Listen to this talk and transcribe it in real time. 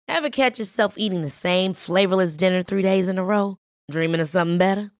Ever catch yourself eating the same flavorless dinner 3 days in a row? Dreaming of something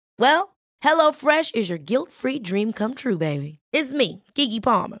better? Well, HelloFresh is your guilt-free dream come true, baby. It's me, Keke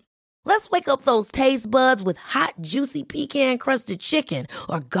Palmer. Let's wake up those taste buds with hot, juicy pecan-crusted chicken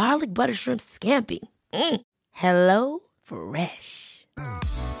or garlic butter shrimp scampi. Hello Fresh.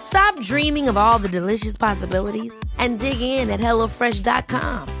 Stop dreaming of all the delicious possibilities and dig in at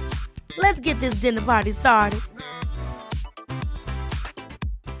HelloFresh.com. Let's get this dinner party started.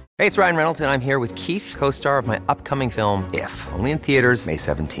 Hey, it's Ryan Reynolds, and I'm here with Keith, co-star of my upcoming film, If, only in theaters May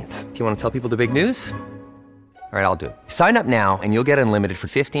 17th. Do you want to tell people the big news? All right, I'll do it. Sign up now and you'll get unlimited for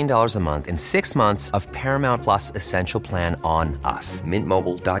 $15 a month and 6 months of Paramount Plus Essential Plan on us.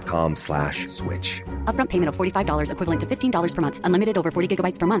 MintMobile.com/switch. Upfront payment of $45 equivalent to $15 per month. Unlimited over 40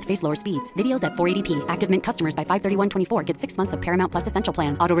 gigabytes per month. Face lower speeds. Videos at 480p. Active Mint customers by 531.24 get 6 months of Paramount Plus Essential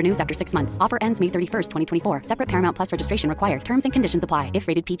Plan. Auto renews after 6 months. Offer ends May 31st, 2024. Separate Paramount Plus registration required. Terms and conditions apply if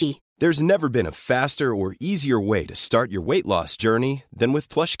rated PG. There's never been a faster or easier way to start your weight loss journey than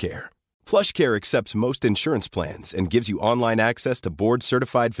with PlushCare. PlushCare accepts most insurance plans and gives you online access to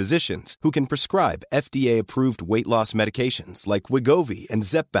board-certified physicians who can prescribe FDA-approved weight loss medications like Wegovy and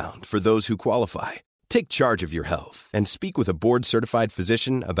Zepbound for those who qualify. Take charge of your health and speak with a board-certified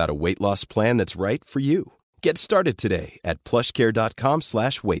physician about a weight loss plan that's right for you. Get started today at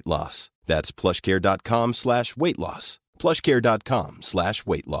plushcare.com/weightloss. That's plushcare.com/weightloss.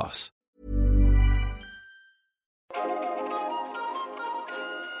 plushcare.com/weightloss.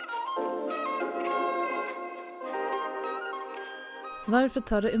 Varför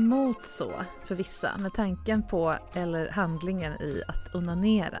tar det emot så för vissa med tanken på eller handlingen i att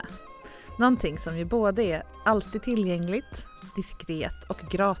onanera? Någonting som ju både är alltid tillgängligt, diskret och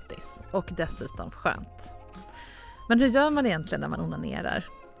gratis och dessutom skönt. Men hur gör man egentligen när man onanerar?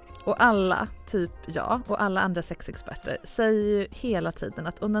 Och alla, typ jag och alla andra sexexperter, säger ju hela tiden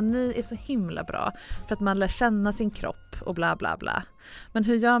att onani är så himla bra för att man lär känna sin kropp och bla bla bla. Men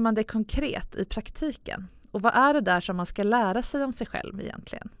hur gör man det konkret i praktiken? Och vad är det där som man ska lära sig om sig själv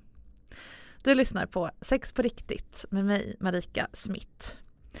egentligen? Du lyssnar på Sex på riktigt med mig, Marika Smith.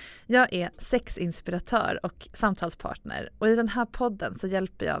 Jag är sexinspiratör och samtalspartner och i den här podden så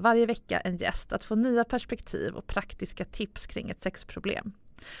hjälper jag varje vecka en gäst att få nya perspektiv och praktiska tips kring ett sexproblem.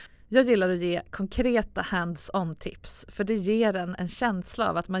 Jag gillar att ge konkreta hands-on tips för det ger en känsla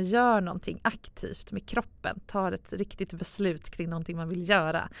av att man gör någonting aktivt med kroppen, tar ett riktigt beslut kring någonting man vill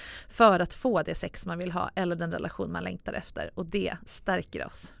göra för att få det sex man vill ha eller den relation man längtar efter, och det stärker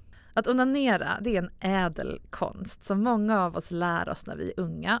oss. Att onanera, det är en ädel konst som många av oss lär oss när vi är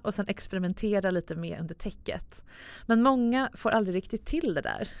unga och sen experimenterar lite mer under täcket. Men många får aldrig riktigt till det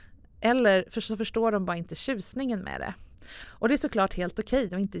där. Eller så förstår de bara inte tjusningen med det. Och det är såklart helt okej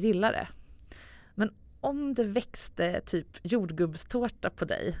att inte gilla det. Men om det växte typ jordgubbstårta på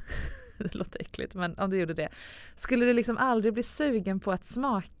dig, det låter äckligt, men om det gjorde det, skulle du liksom aldrig bli sugen på att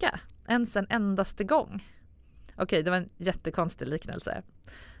smaka ens en endaste gång? Okej, det var en jättekonstig liknelse.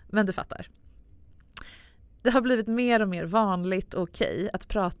 Men du fattar. Det har blivit mer och mer vanligt och okej att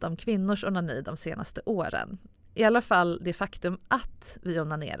prata om kvinnors onani de senaste åren. I alla fall det faktum att vi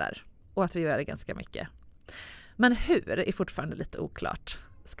onanerar och att vi gör det ganska mycket. Men hur är fortfarande lite oklart.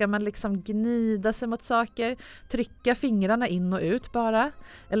 Ska man liksom gnida sig mot saker, trycka fingrarna in och ut bara?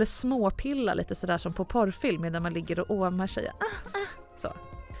 Eller småpilla lite sådär som på porrfilm när man ligger och åmar sig? Så.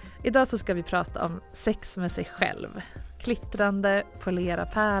 Idag så ska vi prata om sex med sig själv. Klittrande, polera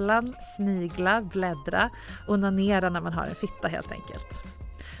pärlan, snigla, bläddra, onanera när man har en fitta helt enkelt.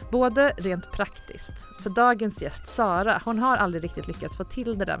 Både rent praktiskt, för dagens gäst Sara, hon har aldrig riktigt lyckats få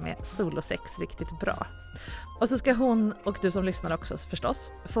till det där med solosex riktigt bra. Och så ska hon, och du som lyssnar också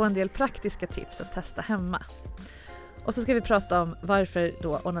förstås, få en del praktiska tips att testa hemma. Och så ska vi prata om varför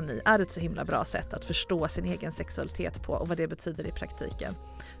då onani är ett så himla bra sätt att förstå sin egen sexualitet på och vad det betyder i praktiken.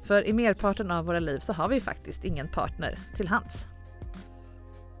 För i merparten av våra liv så har vi faktiskt ingen partner till hands.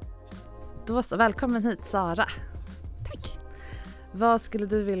 Då så, välkommen hit Sara. Tack. Vad skulle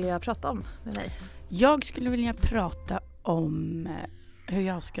du vilja prata om med mig? Jag skulle vilja prata om hur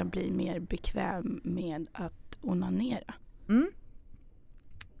jag ska bli mer bekväm med att onanera.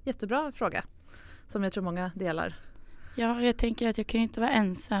 Jättebra fråga som jag tror många delar. Ja, jag tänker att jag kan inte vara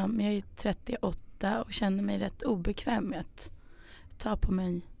ensam. Jag är 38 och känner mig rätt obekväm med att ta på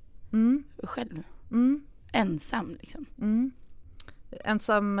mig själv. Ensam liksom.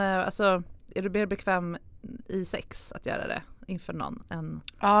 Ensam, alltså är du mer bekväm i sex att göra det inför någon än...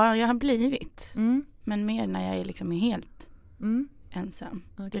 Ja, jag har blivit. Men mer när jag är liksom helt ensam.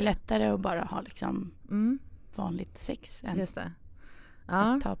 Okay. Det är lättare att bara ha liksom vanligt sex än just det.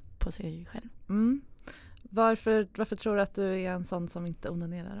 att ta på sig själv. Varför tror du att du är en sån som inte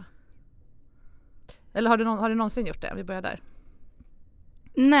onanerar då? Eller har du någonsin gjort det? Vi börjar där.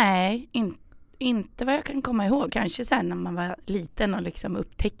 Nej, inte vad jag kan komma ihåg. Kanske sen när man var liten och liksom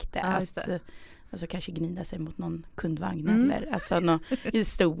upptäckte att alltså kanske gnida sig mot någon kundvagn eller alltså i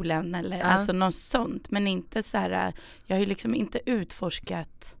stolen eller alltså något sånt. Men inte så här, jag har ju liksom inte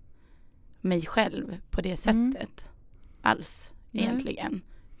utforskat mig själv på det sättet alls egentligen.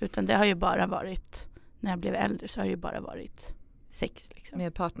 Utan det har ju bara varit, när jag blev äldre så har det ju bara varit sex liksom.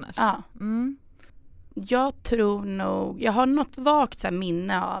 Med partner? Ja. Jag tror nog, jag har något vagt så här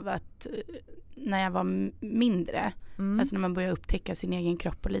minne av att när jag var mindre, alltså när man började upptäcka sin egen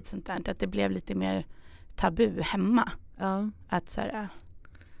kropp och lite sånt där, att det blev lite mer tabu hemma. Ja. Att så här,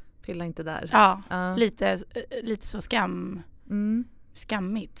 pilla inte där. Ja, lite så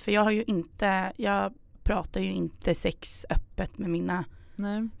skammigt. För jag pratar ju inte sex öppet med mina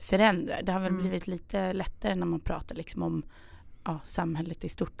föräldrar. Det har väl blivit lite lättare när man pratar liksom om samhället i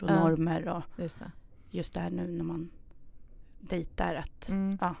stort och normer och just det här nu när man dejtar att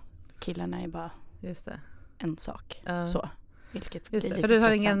killarna är bara en sak. Så. Vilket just det, för du har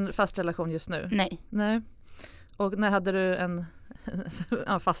ingen fast relation just nu? Nej. Och när hade du en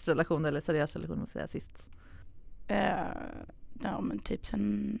fast relation eller seriös relation måste jag säga sist? Men typ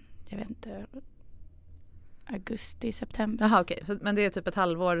sen, jag vet inte, augusti, september. Jaha, okej. Men det är typ ett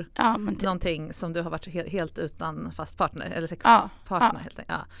halvår någonting som du har varit helt utan fast partner eller sexpartner helt enkelt.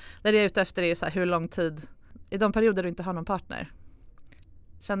 Ja. Det jag är ute efter är ju så här, hur lång tid i de perioder du inte har någon partner.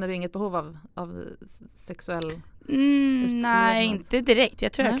 Känner du inget behov av sexuell nej, inte direkt.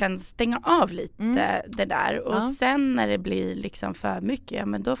 Jag tror jag kan stänga av lite det där. Och sen när det blir liksom för mycket,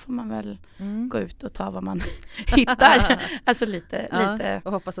 men då får man väl gå ut och ta vad man hittar. Alltså lite.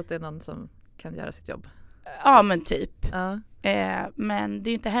 Och hoppas att det är någon som kan göra sitt jobb. Ja, men typ. Men det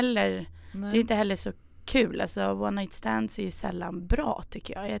är inte heller så kul. Alltså one night stands är ju sällan bra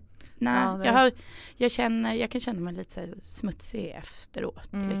tycker jag. Jag kan känna mig lite så smutsig efteråt.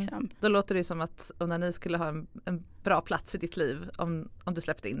 Liksom. Då låter det som att onani skulle ha en bra plats i ditt liv om du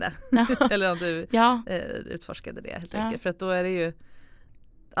släppte in det. Eller om du utforskade det helt enkelt. För att då är det ju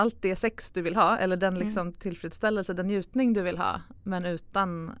allt det sex du vill ha eller den liksom tillfredsställelse, den njutning du vill ha, men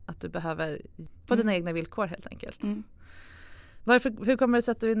utan att du behöver på dina egna villkor helt enkelt. Hur kommer det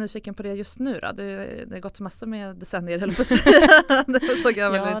sig att du är nyfiken på det just nu då? Det har gått massor med decennier eller på det såg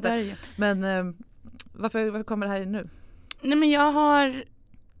jag väl inte. Men varför kommer det här nu? Nej, men jag har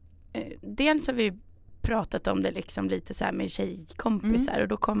dels har vi pratat om det liksom lite så här med tjejkompisar och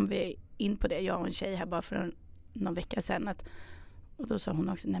då kom vi in på det, jag och en tjej här bara för någon vecka sedan och då sa hon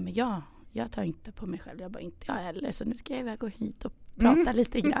också, nej men jag tar inte på mig själv, jag bara inte jag heller, så nu ska jag iväg gå hit och prata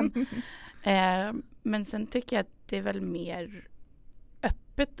lite grann. Men sen tycker jag att det är väl mer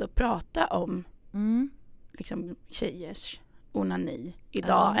öppet att prata om liksom tjejers onani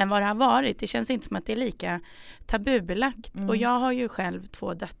idag än vad det har varit. Det känns inte som att det är lika tabubelagt. Och jag har ju själv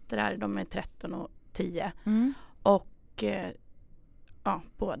 2 döttrar, de är 13 och 10. Och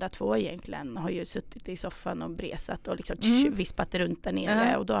båda 2 egentligen har ju suttit i soffan och bresat och liksom vispat runt där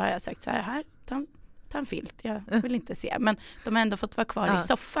nere. Och då har jag sagt så här ta en filt, jag vill inte se. Men de har ändå fått vara kvar i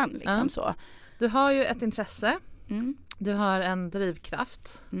soffan liksom så. Du har ju ett intresse. Du har en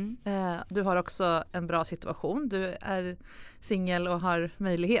drivkraft. Du har också en bra situation. Du är singel och har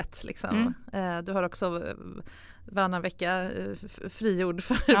möjlighet liksom. Du har också varannan vecka frigjord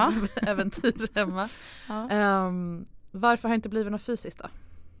för äventyr hemma. Varför har det inte blivit något fysiskt då?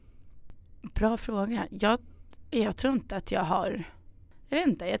 Bra fråga. Jag tror inte att jag har... Jag vet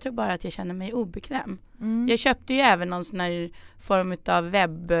inte, jag tror bara att jag känner mig obekväm. Jag köpte ju även någon sån här form av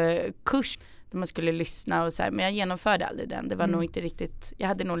webbkurs där man skulle lyssna och så här, men jag genomförde aldrig den. Det var nog inte riktigt, jag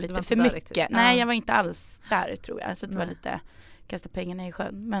hade nog lite för mycket. Riktigt. Nej, jag var inte alls där tror jag. Så det var lite, kasta pengarna i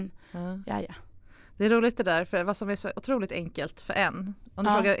sjön. Men ja. Det är roligt det där, för vad som är så otroligt enkelt för en. Om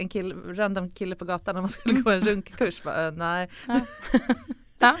du frågar en random kille på gatan om man skulle gå en runkkurs, bara nej.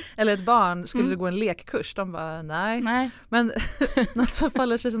 Eller ett barn, skulle du gå en lekkurs? De bara nej. Men något som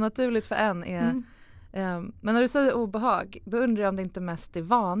faller sig så naturligt för en är men när du säger obehag, då undrar jag om det inte mest är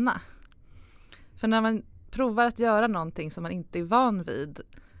vana. För när man provar att göra någonting som man inte är van vid,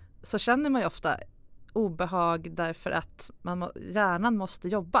 så känner man ju ofta obehag därför att hjärnan måste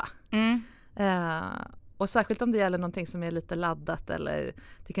jobba. Och särskilt om det gäller någonting som är lite laddat eller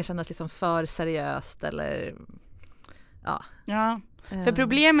det kan kännas liksom för seriöst eller för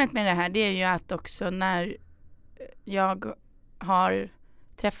problemet med det här, det är ju att också när jag har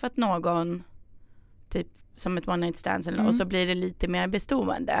träffat någon typ som ett one night stand och så blir det lite mer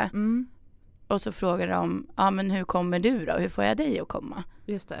bestående och så frågar de, men hur kommer du då? Hur får jag dig att komma?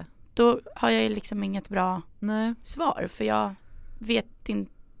 Just det. då har jag ju liksom inget bra Nej. svar. För jag vet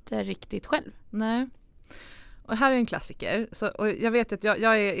inte riktigt själv. Nej. Och här är en klassiker. Och jag vet att jag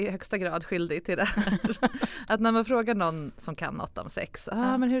är i högsta grad skyldig till det här. Att när man frågar någon som kan något om sex.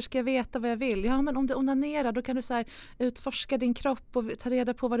 Men hur ska jag veta vad jag vill? Ja, men om du onanerar då kan du så här utforska din kropp och ta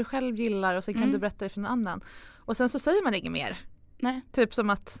reda på vad du själv gillar. Och sen kan du berätta det för någon annan. Och sen så säger man inget mer. Nej. Typ som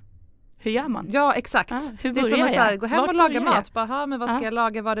att... Hur gör man? Ja, exakt. Hur det är som att så här, gå hem Vart och laga börjar mat. Bara, men vad ska jag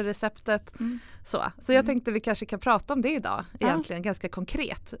laga? Vad är receptet? Så jag tänkte vi kanske kan prata om det idag. Egentligen ganska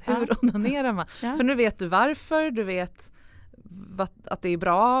konkret. Hur onanerar man? För nu vet du varför. Du vet att det är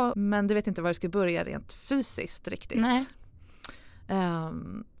bra. Men du vet inte var du ska börja rent fysiskt riktigt. Nej.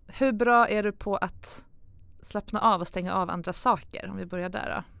 Hur bra är du på att slappna av och stänga av andra saker? Om vi börjar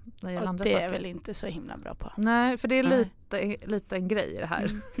där då. Det andra är saker. väl inte så himla bra på. Nej, för det är lite en grej i det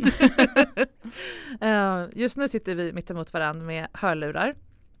här. Just nu sitter vi mitt emot varandra med hörlurar.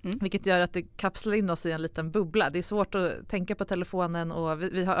 Vilket gör att det kapslar in oss i en liten bubbla. Det är svårt att tänka på telefonen och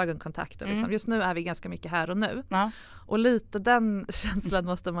vi har ögonkontakt. Liksom. Just nu är vi ganska mycket här och nu. Ja. Och lite den känslan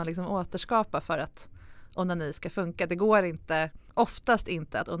måste man liksom återskapa för att onani ska funka. Det går oftast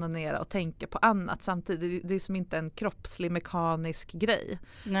inte att onanera och tänka på annat samtidigt. Det är som inte en kroppslig mekanisk grej.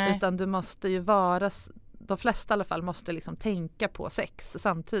 Nej. Utan du måste ju de flesta i alla fall måste liksom tänka på sex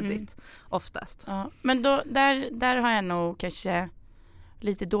samtidigt oftast. Ja. Men då, där har jag nog kanske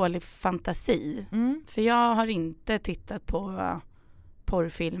lite dålig fantasi. För jag har inte tittat på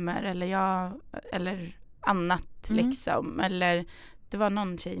porrfilmer eller annat liksom. Eller det var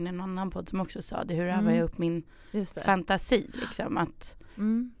någon tjej i en annan podd som också sa det. Hur övar jag upp min fantasi liksom.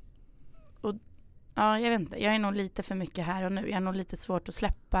 Och, jag vet inte. Jag är nog lite för mycket här och nu. Jag är nog lite svårt att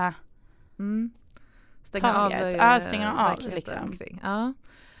släppa stänga av liksom. Ja.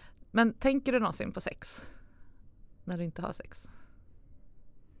 Men tänker du någonsin på sex när du inte har sex?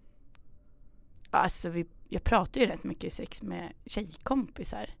 Alltså jag pratar ju rätt mycket sex med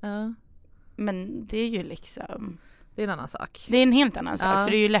tjejkompisar. Ja. Men det är ju liksom... Det är en annan sak. Det är en helt annan sak.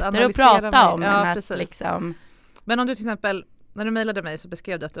 För det är ju lättare att prata om än att liksom... Men om du till exempel, när du mejlade mig så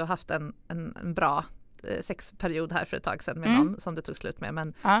beskrev du att du har haft en bra sexperiod här för ett tag sedan med någon som det tog slut med.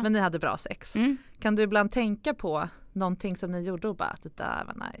 Men ni hade bra sex. Kan du ibland tänka på någonting som ni gjorde och bara, det där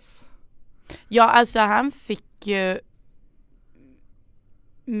var nice? Ja, alltså han fick ju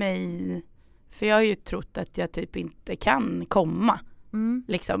mig... För jag har ju trott att jag typ inte kan komma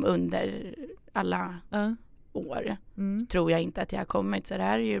liksom under alla år. Tror jag inte att jag har kommit. Så det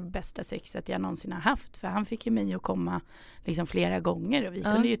här är ju det bästa sexet jag någonsin har haft. För han fick ju mig att komma liksom flera gånger. Och vi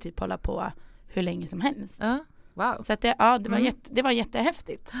kunde ju typ hålla på hur länge som helst. Wow. Så att det var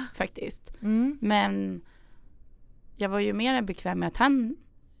jättehäftigt faktiskt. Men jag var ju mer bekväm med att han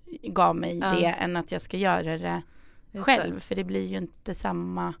gav mig det än att jag ska göra det själv. För det blir ju inte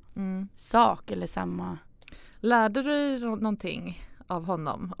samma sak eller samma... Lärde du någonting av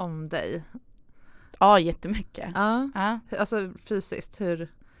honom om dig? Ja, jättemycket. Ja. Alltså fysiskt,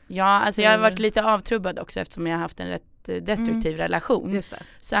 hur... Ja, alltså jag har varit lite avtrubbad också eftersom jag har haft en rätt destruktiv relation. Just det.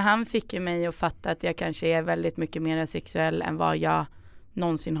 Så han fick ju mig att fatta att jag kanske är väldigt mycket mer sexuell än vad jag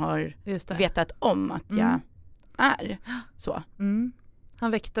någonsin har vetat om att jag är. Så.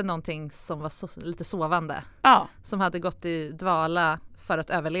 Han väckte någonting som var lite sovande. Ja. Som hade gått i dvala för att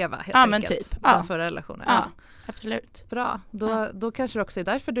överleva helt enkelt. Men typ. Den förra relationen. Ja, absolut. Bra. Då kanske det också är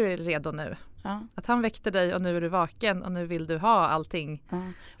därför du är redo nu. Ja. Att han väckte dig och nu är du vaken och nu vill du ha allting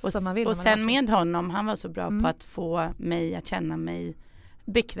som man vill. Och sen med honom, han var så bra på att få mig att känna mig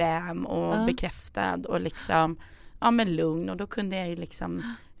bekväm och bekräftad och liksom men lugn. Och då kunde jag ju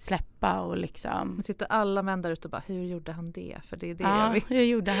liksom släppa och liksom... Nu sitter alla män där ute och bara, hur gjorde han det? För det är det jag vill. Hur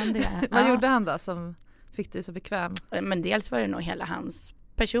gjorde han det? Vad gjorde han då som fick dig så bekväm? Men dels var det nog hela hans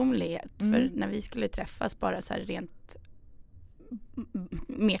personlighet. För när vi skulle träffas bara så här rent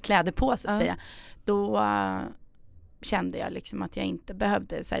med kläder på så att säga. Då kände jag liksom att jag inte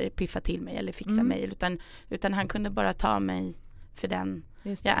behövde så här piffa till mig eller fixa mig. Utan han kunde bara ta mig för den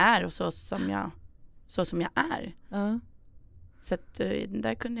jag är och så som jag är. Så att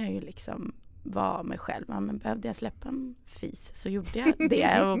där kunde jag ju liksom vara mig själv. Men behövde jag släppa en fis så gjorde jag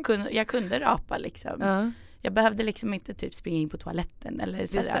det. Och jag kunde rapa liksom. Jag behövde liksom inte typ springa in på toaletten. Eller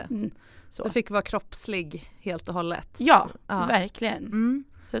så. Du fick vara kroppslig helt och hållet. Ja, verkligen.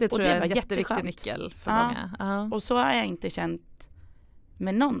 Så, det tror jag är en jätteviktig nyckel för många. Och så har jag inte känt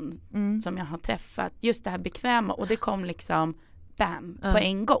med någon som jag har träffat. Just det här bekväma. Och det kom liksom på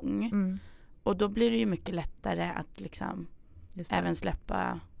en gång. Och då blir det ju mycket lättare att liksom även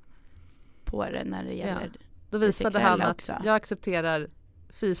släppa på det när det gäller Då visade han att jag accepterar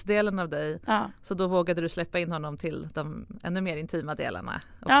fisdelen av dig. Ja. Så då vågade du släppa in honom till de ännu mer intima delarna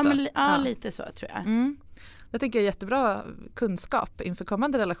också. Ja, men lite så tror jag. Jag tycker det är jättebra kunskap inför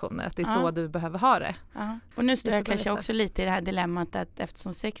kommande relationer. Att det är så du behöver ha det. Ja. Och nu står jag kanske också lite i det här dilemmat att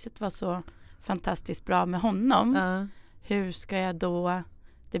eftersom sexet var så fantastiskt bra med honom. Hur ska jag då...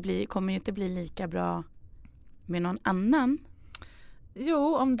 kommer ju inte bli lika bra med någon annan.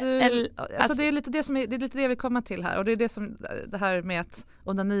 Jo, om du... alltså det är lite det som det är lite det vi kommer till här. Och det är det här med att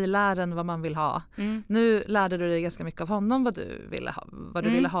onanilären vad man vill ha. Nu lärde du dig ganska mycket av honom vad du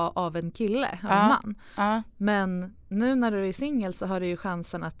ville ha av en kille, av en man. Men nu när du är singel så har du ju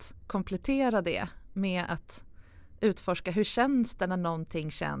chansen att komplettera det med att utforska hur känns det när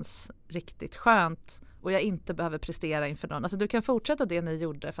någonting känns riktigt skönt och jag inte behöver prestera inför någon. Alltså du kan fortsätta det ni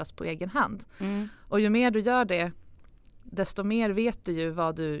gjorde fast på egen hand. Och ju mer du gör det desto mer vet du ju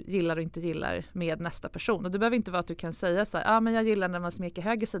vad du gillar och inte gillar med nästa person. Och det behöver inte vara att du kan säga så här, men jag gillar när man smeker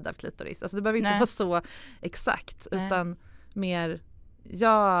höger sida av klitoris. Alltså det behöver inte vara så exakt utan mer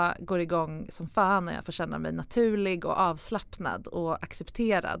jag går igång som fan när jag får känna mig naturlig och avslappnad och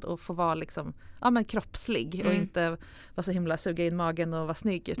accepterad och få vara liksom, men kroppslig och inte vara så himla suga in magen och vara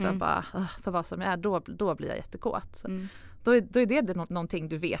snygg utan bara för vad som jag är, då blir jag jättekåt. Då är det någonting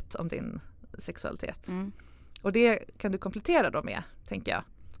du vet om din sexualitet. Och det kan du komplettera då med, tänker jag,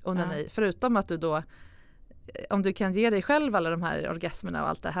 onani. Förutom att du då, om du kan ge dig själv alla de här orgasmerna och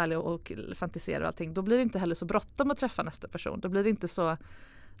allt det här och fantisera och allting, då blir det inte heller så bråttom att träffa nästa person. Då blir det inte så,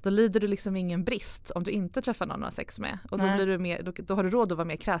 då lider du liksom ingen brist om du inte träffar någon att ha sex med. Och då blir du mer, då har du råd att vara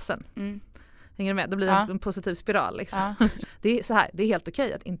mer kräsen. Hänger du med? Då blir det en positiv spiral liksom. Det är så här, det är helt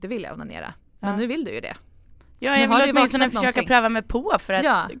okej att inte vilja onanera. Men nu vill du ju det. Ja, jag vill åtminstone försöka pröva mig på för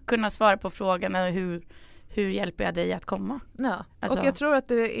att kunna svara på frågan hur hjälper jag dig att komma? Ja, alltså. Och jag tror att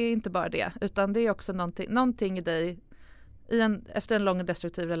det är inte bara det, utan det är också någonting i dig efter en lång och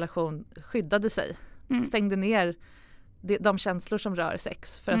destruktiv relation skyddade sig. Stängde ner de känslor som rör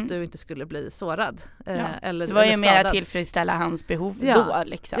sex för att du inte skulle bli sårad. Eller, det var ju mer skadad. att tillfredsställa hans behov då,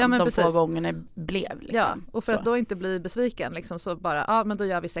 liksom. De få gångerna blev. Liksom. Ja, och för att då inte bli besviken liksom, så bara, men då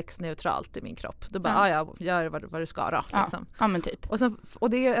gör vi sex neutralt i min kropp. Då bara, jag gör vad du ska då. Liksom. Ja, men typ. Och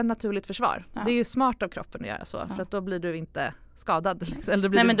det är ju ett naturligt försvar. Det är ju smart av kroppen att göra så, för att då blir du inte skadad. Liksom. Eller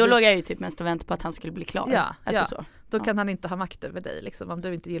Nej, men då låg jag ju typ mest och väntade på att han skulle bli klar. Så. Då kan han inte ha makt över dig, liksom, om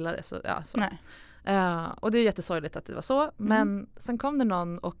du inte gillar det. Så. Nej. Och det är jättesorgligt att det var så. Men sen kom det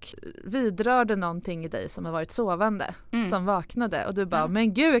någon och vidrörde någonting i dig som har varit sovande. Som vaknade. Och du bara,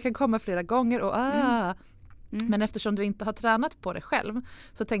 men gud, jag kan komma flera gånger. Och Men eftersom du inte har tränat på det själv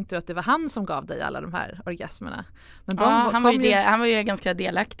så tänkte du att det var han som gav dig alla de här orgasmerna. Men han var ju ganska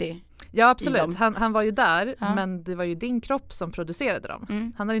delaktig. Ja, absolut. Han var ju där, men det var ju din kropp som producerade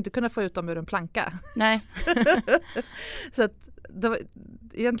dem. Han hade inte kunnat få ut dem ur en planka. Nej. Så att det var,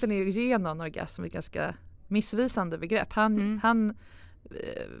 egentligen är ge någon orgasm ett ganska missvisande begrepp. Han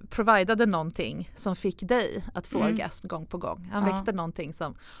providade någonting som fick dig att få orgasm gång på gång. Han väckte någonting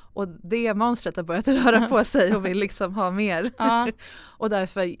och det monstret har börjat röra på sig och vill liksom ha mer. Och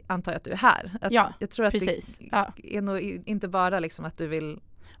därför antar jag att du är här. Jag tror att precis. Det är nog inte bara liksom att du vill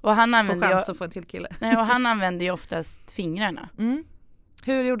och han få chans att få en till kille. Nej, och han använde ju oftast fingrarna.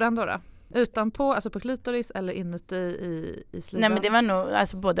 Hur gjorde han då? Utanpå, alltså på klitoris eller inuti i slidan? Nej, men det var nog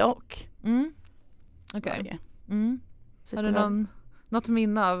alltså både och. Okej. Har du något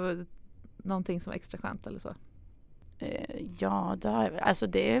minne av någonting som var extra skönt eller så? Ja,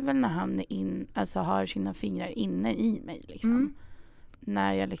 det är väl när han har sina fingrar inne i mig liksom.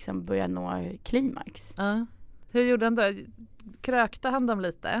 När jag liksom börjar nå klimax. Hur gjorde han då? Krökte han dem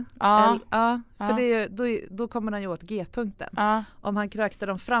lite? För det är ju, då kommer han ju åt G-punkten. Om han krökte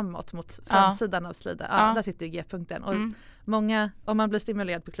dem framåt mot framsidan av slidan, där sitter ju G-punkten. Och många, om man blir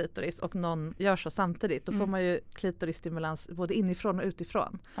stimulerad på klitoris och någon gör så samtidigt, då får man ju klitorisstimulans både inifrån och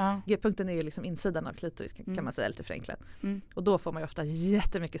utifrån. G-punkten är ju liksom insidan av klitoris kan man säga lite förenklat. Och då får man ju ofta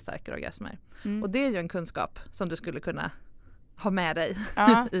jättemycket starkare orgasmer. Och det är ju en kunskap som du skulle ha med dig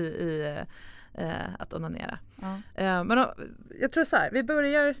i att onanera. Men jag tror så här,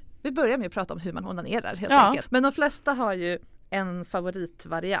 vi börjar med att prata om hur man onanerar helt enkelt. Men de flesta har ju en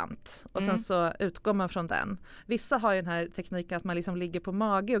favoritvariant och sen så utgår man från den. Vissa har ju den här tekniken att man liksom ligger på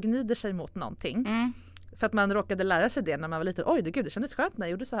mage och gnider sig mot någonting. För att man råkade lära sig det när man var liten. Oj, det kändes skönt när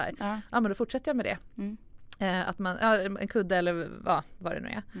jag gjorde så här. Ja, men då fortsätter jag med det. Att man, en kudde eller vad det nu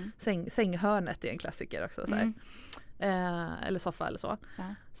är. Sänghörnet är en klassiker också. Så här. Eller soffa eller så.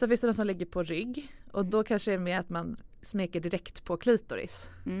 Så finns det någon som ligger på rygg. Och då kanske det är mer att man smeker direkt på klitoris.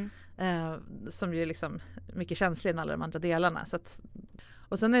 Som ju liksom mycket känsligare än alla de andra delarna. Så att,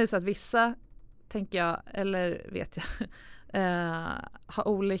 och sen är det så att vissa, tänker jag, eller vet jag, ha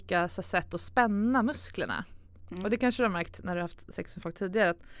olika sätt att spänna musklerna. Och det kanske du har märkt när du har haft sex med folk tidigare,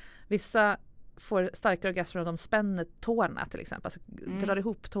 att vissa får starkare orgasmer om de spänner tårna till exempel. Alltså drar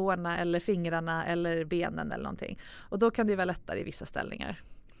ihop tårna eller fingrarna eller benen eller någonting. Och då kan det ju vara lättare i vissa ställningar.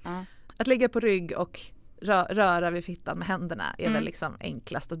 Att ligga på rygg och röra vid fittan med händerna är väl liksom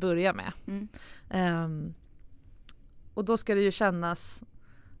enklast att börja med. Och då ska det ju kännas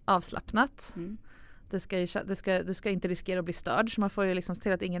avslappnat. Du ska inte riskera att bli störd, så man får ju liksom se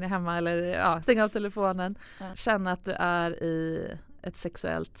till att ingen är hemma eller stänga av telefonen. Känna att du är i ett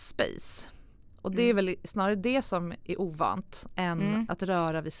sexuellt space. Och det är väl snarare det som är ovant än att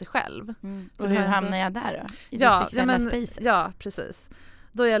röra vid sig själv. Och hur hamnar jag där då? I det sexuella spacet? Ja, precis.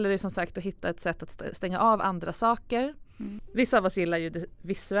 Då gäller det som sagt att hitta ett sätt att stänga av andra saker. Vissa av oss gillar ju det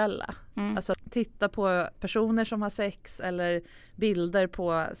visuella. Alltså titta på personer som har sex eller bilder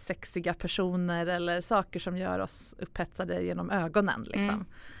på sexiga personer eller saker som gör oss upphetsade genom ögonen. Liksom.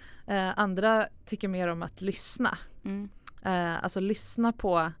 Andra tycker mer om att lyssna. Alltså lyssna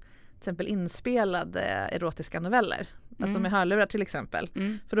på till exempel inspelade erotiska noveller. Alltså med hörlurar till exempel.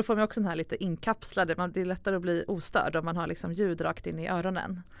 För då får man också den här lite inkapslade. Det är lättare att bli ostörd om man har liksom ljud rakt in i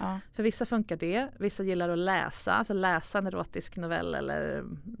öronen. För vissa funkar det. Vissa gillar att läsa. Alltså läsa en erotisk novell eller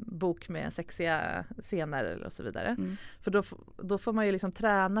bok med sexiga scener och så vidare. För då får man ju liksom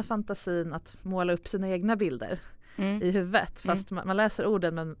träna fantasin att måla upp sina egna bilder i huvudet. Fast man läser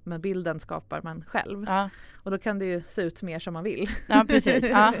orden men bilden skapar man själv. Och då kan det ju se ut mer som man vill. Ja, precis.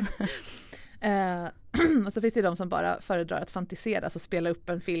 Och så finns det de som bara föredrar att fantisera, alltså spela upp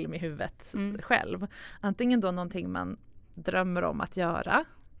en film i huvudet själv. Antingen då någonting man drömmer om att göra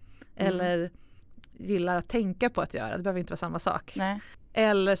eller gillar att tänka på att göra. Det behöver inte vara samma sak. Nej.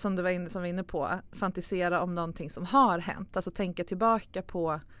 Eller som du var inne på, fantisera om någonting som har hänt. Alltså tänka tillbaka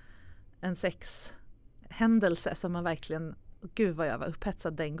på en sexhändelse som man verkligen, gud vad jag var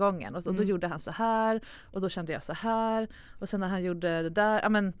upphetsad den gången. Och då gjorde han så här och då kände jag så här. Och sen när han gjorde det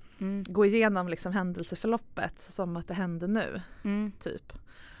där, gå igenom liksom händelseförloppet som att det hände nu. Typ.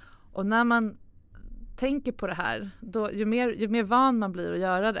 Och när man tänker på det här, då, ju mer van man blir att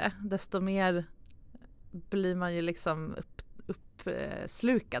göra det, desto mer blir man ju liksom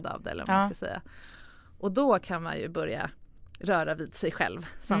uppslukad av det, eller vad man ska säga. Och då kan man ju börja röra vid sig själv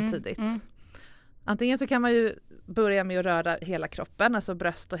samtidigt. Antingen så kan man ju börja med att röra hela kroppen, alltså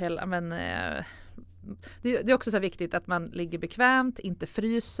bröst och hela, men det är också så viktigt att man ligger bekvämt, inte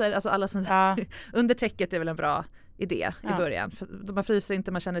fryser, alltså alla under täcket är väl en bra idé i början, för man fryser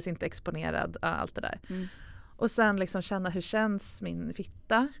inte, man känner sig inte exponerad, allt det där. Och sen liksom känna, hur känns min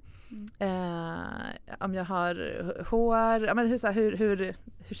fitta? Om jag har hår,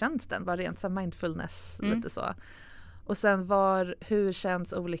 hur känns den? Bara rent så mindfulness, lite så. Och sen hur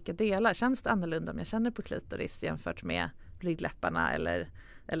känns olika delar? Känns det annorlunda om jag känner på klitoris jämfört med blygdläpparna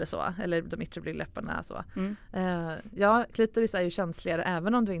eller så? Eller de yttre blygdläpparna så. Klitoris är ju känsligare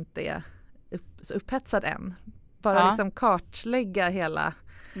även om du inte är så upphetsad än. Bara liksom kartlägga hela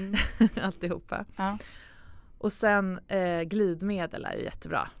alltihopa. Och sen glidmedel är ju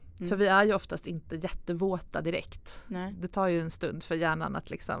jättebra. För vi är ju oftast inte jättevåta direkt. Nej. Det tar ju en stund för hjärnan att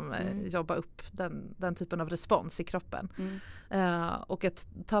liksom jobba upp den typen av respons i kroppen. Och att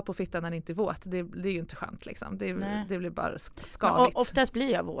ta på fittan när den inte är våt, det är ju inte skönt liksom. Det blir bara skavigt. Oftast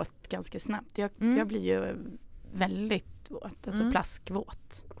blir jag våt ganska snabbt. Jag blir ju väldigt våt, alltså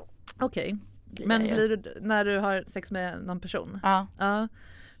plaskvåt. Okej. Men blir du när du har sex med någon person? Ja.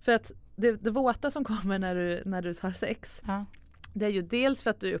 För att det våta som kommer när du har sex, det är ju dels för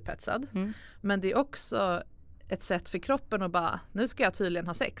att du är upphetsad, men det är också ett sätt för kroppen att bara, nu ska jag tydligen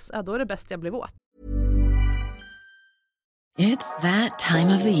ha sex. Då är det bäst jag blir våt. It's that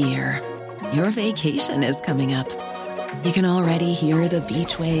time of the year. Your vacation is coming up. You can already hear the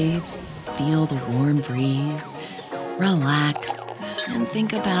beach waves, feel the warm breeze, relax and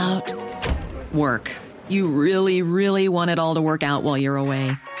think about work. You really, really want it all to work out while you're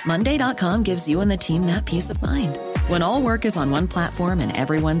away. Monday.com gives you and the team that peace of mind. When all work is on one platform and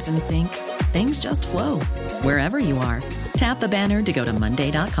everyone's in sync, things just flow. Wherever you are, tap the banner to go to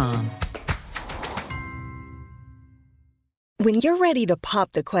Monday.com. When you're ready to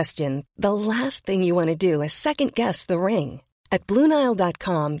pop the question, the last thing you want to do is second-guess the ring. At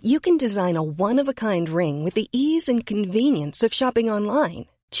BlueNile.com, you can design a one-of-a-kind ring with the ease and convenience of shopping online.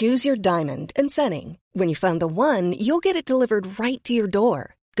 Choose your diamond and setting. When you find the one, you'll get it delivered right to your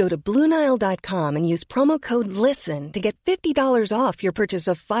door. Go to BlueNile.com and use promo code LISTEN to get $50 off your purchase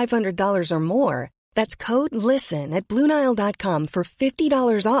of $500 or more. That's code LISTEN at BlueNile.com for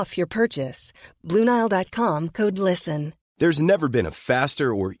 $50 off your purchase. BlueNile.com, code LISTEN. There's never been a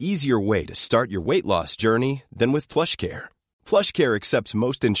faster or easier way to start your weight loss journey than with PlushCare. PlushCare accepts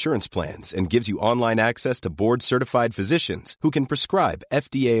most insurance plans and gives you online access to board-certified physicians who can prescribe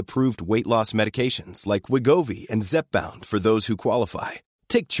FDA-approved weight loss medications like Wegovy and Zepbound for those who qualify.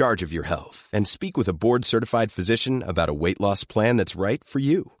 Take charge of your health and speak with a board-certified physician about a weight loss plan that's right for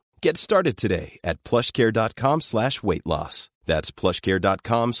you. Get started today at plushcare.com/weightloss. That's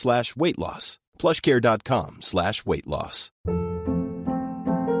plushcare.com/weightloss. plushcare.com/weightloss.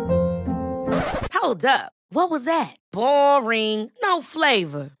 Hold up. What was that? Boring. No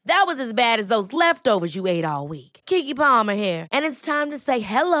flavor. That was as bad as those leftovers you ate all week. Keke Palmer here, and it's time to say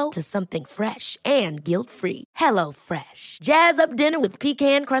hello to something fresh and guilt-free. Hello Fresh. Jazz up dinner with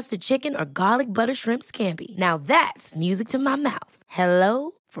pecan-crusted chicken or garlic butter shrimp scampi. Now that's music to my mouth.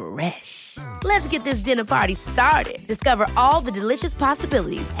 Hello Fresh. Let's get this dinner party started. Discover all the delicious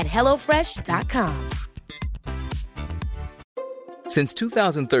possibilities at hellofresh.com. Since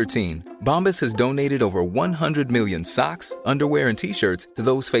 2013, Bombas has donated over 100 million socks, underwear, and T-shirts to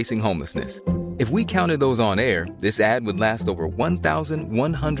those facing homelessness. If we counted those on air, this ad would last over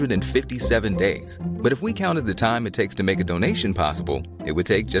 1,157 days. But if we counted the time it takes to make a donation possible, it would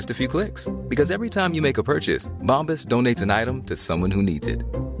take just a few clicks. Because every time you make a purchase, Bombas donates an item to someone who needs it.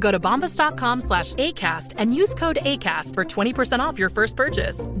 Go to bombas.com/ACAST and use code ACAST for 20% off your first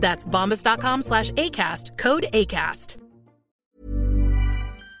purchase. That's bombas.com/ACAST, code ACAST.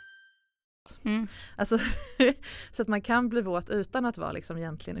 Alltså, så att man kan bli våt utan att vara liksom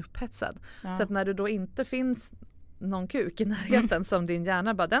egentligen upphetsad. Ja. Så att när du då inte finns någon kuk i närheten som din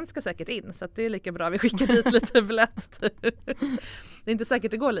hjärna bara, den ska säkert in. Så att det är lika bra vi skickar dit lite blött. Det är inte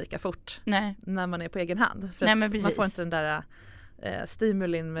säkert det går lika fort när man är på egen hand. För man får inte den där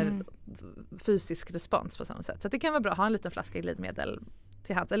stimulin med fysisk respons på samma sätt. Så att det kan vara bra att ha en liten flaska glidmedel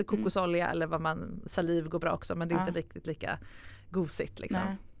till hands. Eller kokosolja eller vad man, saliv går bra också. Men det är inte riktigt lika gosigt liksom.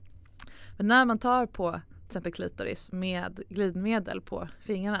 Nej. Men när man tar på till exempel klitoris med glidmedel på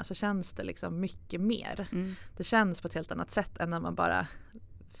fingrarna så känns det liksom mycket mer. Det känns på ett helt annat sätt än när man bara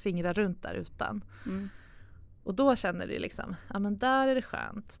fingrar runt där utan. Och då känner du liksom, ja men där är det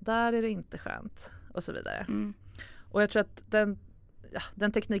skönt, där är det inte skönt och så vidare. Och jag tror att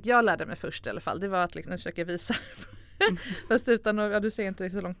den teknik jag lärde mig först i alla fall, det var att liksom försöka visa fast utan att, du ser inte det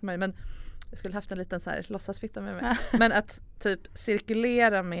så långt på mig, men jag skulle haft en liten så här låtsasfitta med mig. Men att typ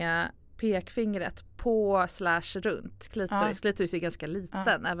cirkulera med pekfingret på / runt klitoris. Klitoris är ganska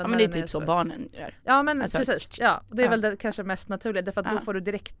liten. Även men det är typ så barnen gör. Ja, men alltså, precis. Ja, det är väl det kanske mest naturliga. Därför att då får du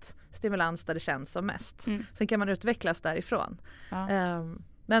direkt stimulans där det känns som mest. Sen kan man utvecklas därifrån.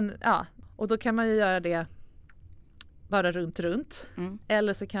 Men ja, och då kan man ju göra det bara runt.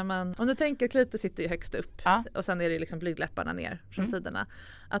 Eller så kan man, om du tänker att klitoris sitter ju högst upp och sen är det liksom blygdläpparna ner från sidorna.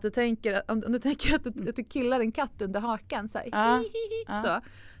 Att du tänker, om du tänker att du killar en katt under hakan så här, så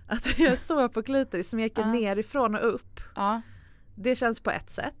att du gör så på klitoris, smeker nerifrån och upp. Det känns på ett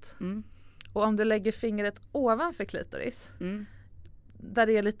sätt. Och om du lägger fingret ovanför klitoris där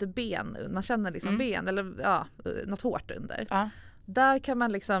det är lite ben, man känner liksom ben eller något hårt under. Där kan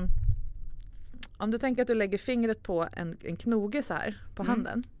man liksom, om du tänker att du lägger fingret på en knoge så här på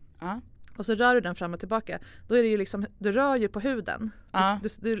handen och så rör du den fram och tillbaka, då är det ju liksom, du rör ju på huden.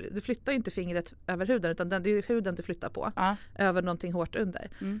 Du flyttar ju inte fingret över huden utan det är ju huden du flyttar på över någonting hårt under.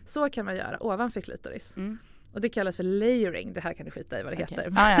 Så kan man göra ovanför klitoris. Och det kallas för layering. Det här kan du skita i vad det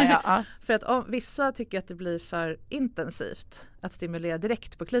heter. För att vissa tycker att det blir för intensivt att stimulera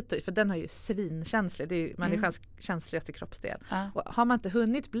direkt på klitoris. För den har ju svinkänslig. Det är ju människans känsligaste kroppsdel. Och har man inte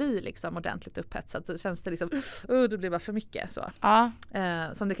hunnit bli liksom ordentligt upphetsad så känns det liksom, det blir bara för mycket. Så.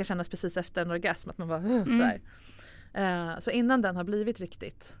 Som det kan kännas precis efter en orgasm. Att man bara, så här. Så innan den har blivit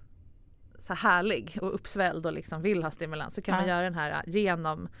riktigt så härlig och uppsvälld och liksom vill ha stimulans så kan man göra den här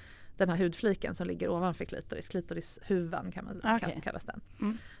genom den här hudfliken som ligger ovanför klitoris. Klitorishuvan kan man kallas den.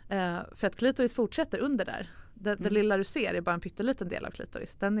 För att klitoris fortsätter under där. Det lilla du ser är bara en pytteliten del av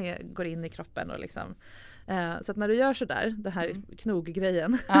klitoris. Den går in i kroppen och liksom. Så att när du gör så där, det här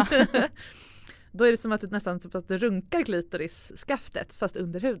knoggrejen, då är det som att du nästan typ att du runkar klitorisskaftet fast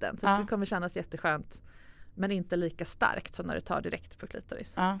under huden. Så det kommer kännas jätteskönt. Men inte lika starkt som när du tar direkt på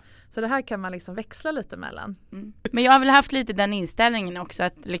klitoris. Så det här kan man liksom växla lite mellan. Men jag har väl haft lite den inställningen också.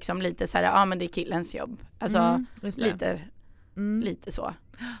 Att liksom lite så här, men det är killens jobb. Alltså lite så.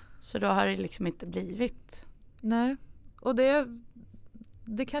 Så då har det liksom inte blivit. Nej. Och det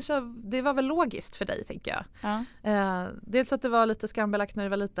var väl logiskt för dig, tänker jag. Dels att det var lite skambelagt när du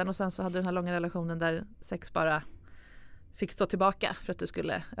var liten. Och sen så hade du den här långa relationen där sex bara fick stå tillbaka för att du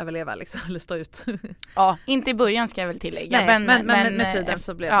skulle överleva liksom, eller stå ut. Inte i början ska jag väl tillägga. Nej, men med tiden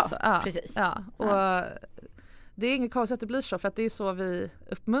så blev det så. Precis. Och det är inget konstigt att det blir så, för att det är så vi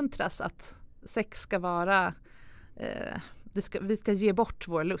uppmuntras att sex ska vara vi ska ge bort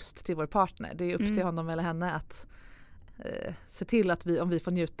vår lust till vår partner. Det är upp till honom eller henne att se till att om vi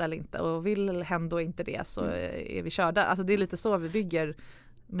får njuta eller inte. Och vill hen då inte det så är vi körda. Alltså det är lite så vi bygger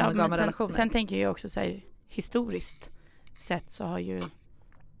monogama relationer. Sen tänker jag också så här, historiskt sett så har ju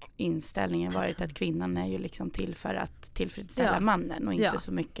inställningen varit att kvinnan är ju liksom till för att tillfredsställa mannen och inte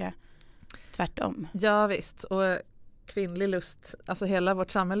så mycket tvärtom. Ja visst, och kvinnlig lust, alltså hela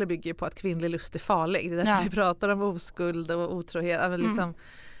vårt samhälle bygger på att kvinnlig lust är farlig. Det är därför vi pratar om oskuld och otrohet. Liksom,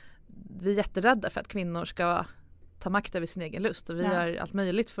 vi är jätterädda för att kvinnor ska ta makt över sin egen lust och vi gör allt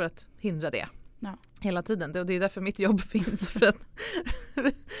möjligt för att hindra det. Ja. Hela tiden. Och det är därför mitt jobb finns, för att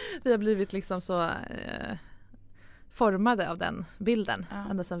vi har blivit liksom så formade av den bilden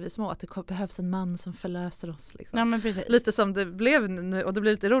ända sedan vi är små, att det behövs en man som förlöser oss liksom. Ja, men precis. Lite som det blev nu, och det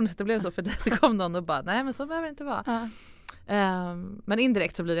blev lite ironiskt att det blev så, för det kom någon och bara nej men så behöver det inte vara. Men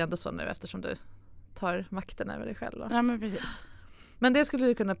indirekt så blir det ändå så nu eftersom du tar makten över dig själv. Ja, men precis. Men det skulle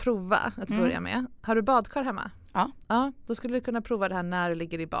du kunna prova att börja med. Har du badkar hemma? Ja. Då skulle du kunna prova det här när du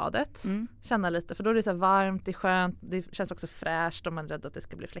ligger i badet. Känna lite, för då är det så här varmt, det är skönt, det känns också fräscht om man är rädd att det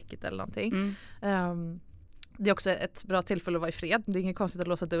ska bli fläckigt eller någonting. Det är också ett bra tillfälle att vara i fred. Det är inget konstigt att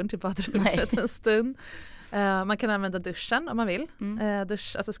låsa dörren till badrummet en stund. Man kan använda duschen om man vill.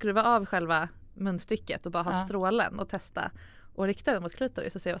 Alltså skruva av själva munstycket och bara ha strålen och testa och rikta den mot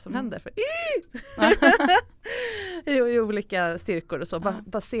klitoris och se vad som händer. För i olika styrkor och så.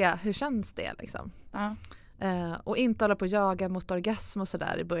 Bara se hur känns det liksom. Och inte hålla på att jaga mot orgasm och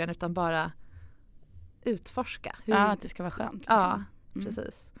sådär i början, utan bara utforska. Att det ska vara skönt. Liksom. Ja,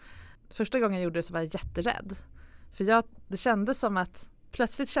 precis. Första gången jag gjorde det så var jag jätterädd. För det kändes som att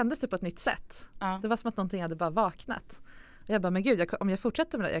plötsligt kändes det på ett nytt sätt. Det var som att någonting hade bara vaknat. Och jag bara, men gud, om jag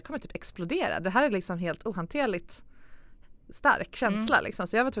fortsätter med det, jag kommer typ explodera. Det här är liksom helt ohanterligt stark känsla liksom.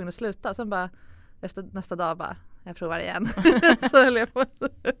 Så jag var tvungen att sluta. Och sen bara, efter nästa dag bara, jag provar igen. Så höll jag på.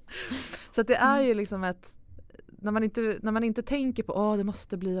 Så att det är ju liksom ett, när man inte tänker på, det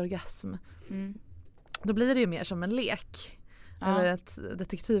måste bli orgasm. Då blir det ju mer som en lek. Eller ett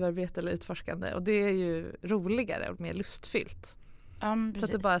detektivarbete eller utforskande. Och det är ju roligare och mer lustfyllt. Så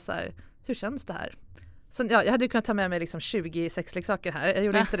att det bara så här, hur känns det här? Sen, jag hade ju kunnat ta med mig liksom 20 sexleksaker här. Jag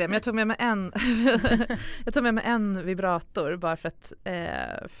gjorde inte det, men jag tog med mig en vibrator bara för att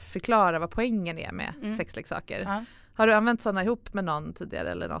förklara vad poängen är med sexleksaker. Har du använt sådana ihop med någon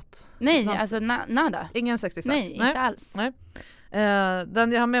tidigare eller något? Nej, alltså nada. Ingen sexleksak? Nej, inte alls. Nej.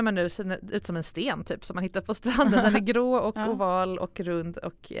 Den jag har med mig nu ser ut som en sten typ som man hittar på stranden. Den är grå och oval och rund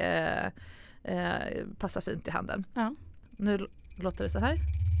och passar fint i handen. Nu låter det så här.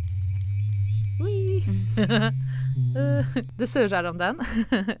 Det surrar om den.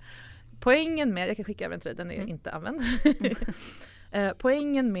 Poängen med, jag kan skicka över en till, den är inte använd.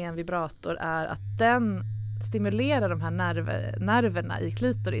 Poängen med en vibrator är att den stimulerar de här nerverna i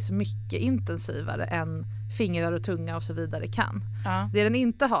klitoris mycket intensivare än fingrar och tunga och så vidare kan. Det den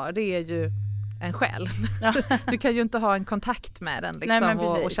inte har, det är ju en själ. Du kan ju inte ha en kontakt med den liksom.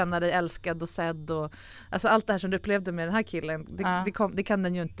 Nej, och känna dig älskad och sedd och alltså allt det här som du upplevde med den här killen, det kan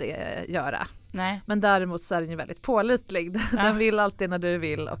den ju inte göra. Nej. Men däremot så är den ju väldigt pålitlig. Den vill alltid när du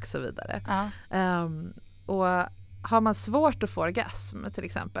vill och så vidare. Och har man svårt att få orgasm till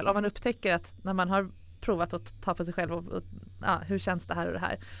exempel, om man upptäcker att när man har provat att ta på sig själv och hur känns det här och det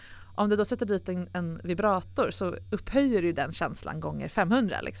här, om du då sätter dit en vibrator så upphöjer ju den känslan gånger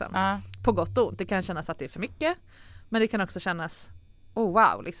 500 liksom. På gott och ont. Det kan kännas att det är för mycket, men det kan också kännas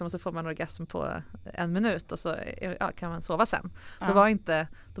wow liksom, och så får man orgasm på 1 minut och så kan man sova sen.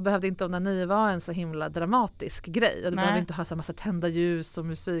 Då behövde inte onani vara en så himla dramatisk grej, och du behöver inte ha så massa tända ljus och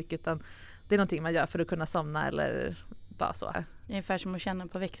musik, utan det är någonting man gör för att kunna somna eller bara så. Det är ungefär som att känna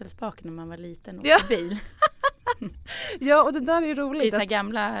på växelspaken när man var liten och åkte bil. Ja, och det där är ju roligt.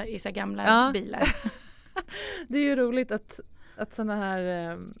 I så gamla bilar. Det är ju roligt att såna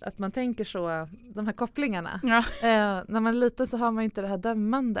här, att man tänker så, de här kopplingarna. När man är liten så har man ju inte det här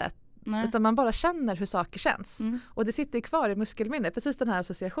dömandet. Utan man bara känner hur saker känns. Och det sitter kvar i muskelminnet. Precis den här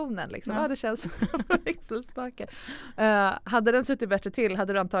associationen. Liksom. Det känns som växelspaken. Hade den suttit bättre till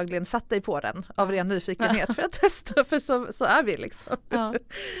hade du antagligen satt dig på den av ren nyfikenhet för att testa. För så är vi liksom.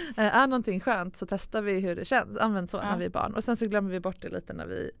 Är någonting skönt så testar vi hur det känns. Använd så när vi är barn. Och sen så glömmer vi bort det lite när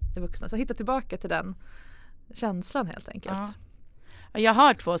vi är vuxna. Så hitta tillbaka till den känslan helt enkelt. Jag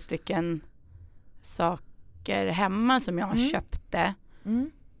har 2 stycken saker hemma som jag köpte.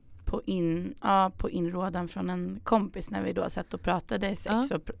 På inrådan från en kompis när vi då satt och pratade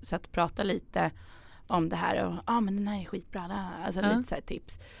sex och satt och pratade lite om det här och men den här är skitbra, alltså lite så här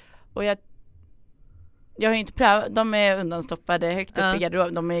tips. Och Jag har ju inte prövat, de är undanstoppade högt upp i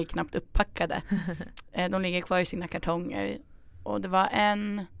garderoben, de är knappt upppackade. De ligger kvar i sina kartonger. Och det var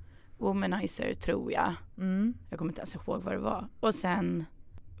en womanizer, tror jag. Jag kommer inte ens ihåg vad det var. Och sen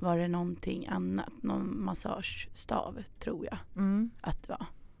var det någonting annat, någon massagestav, tror jag att det var.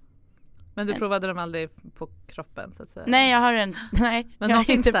 Men du provade dem aldrig på kroppen, så att säga? Nej, jag har en... Nej, men jag de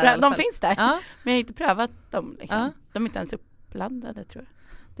finns inte där. De finns där. Ja. Men jag har inte prövat dem. Liksom. De är inte ens uppblandade, tror jag.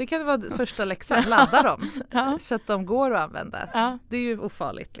 Det kan vara första läxan. Ladda dem. Ja. För att de går att använda. Ja. Det är ju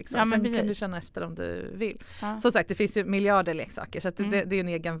ofarligt. Liksom. Ja, men sen precis. kan du känna efter om du vill. Ja. Som sagt, det finns ju miljarder leksaker. Så att det är en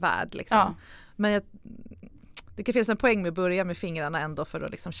egen värld. Liksom. Ja. Men det kan finnas en poäng med att börja med fingrarna ändå. För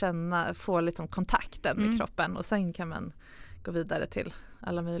att liksom få liksom kontakten med kroppen. Och sen kan man gå vidare till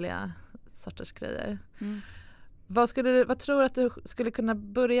alla möjliga sorters grejer. Vad tror du att du skulle kunna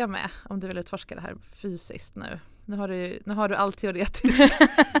börja med om du vill utforska det här fysiskt nu? Nu har du all teoretisk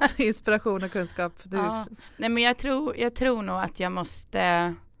inspiration och kunskap. Nej, men jag tror nog att jag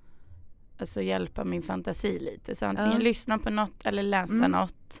måste hjälpa min fantasi lite. Så antingen lyssna på något eller läsa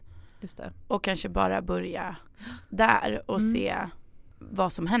något. Just det. Och kanske bara börja där och se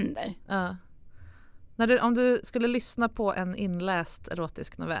vad som händer. Ja. Om du skulle lyssna på en inläst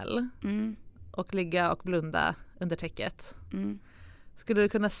erotisk novell och ligga och blunda under täcket. Skulle du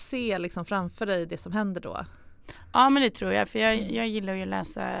kunna se liksom framför dig det som händer då? Ja, men det tror jag. För jag gillar ju att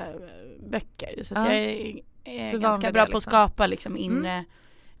läsa böcker. Så att jag är ganska bra på att skapa liksom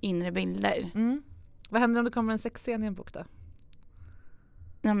inre bilder. Vad händer om det kommer en sexscen i en bok då?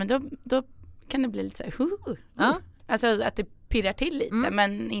 Ja, men då kan det bli lite så här... Alltså att det pirrar till lite,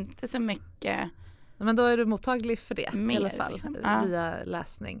 men inte så mycket... Men då är du mottaglig för det i alla fall, liksom. via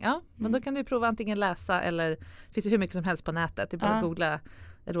läsning. Ja, men då kan du prova antingen läsa eller det finns ju hur mycket som helst på nätet. Det är bara att googla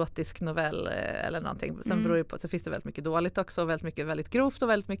erotisk novell eller någonting. Sen beror det på, så finns det väldigt mycket dåligt också, väldigt mycket väldigt grovt och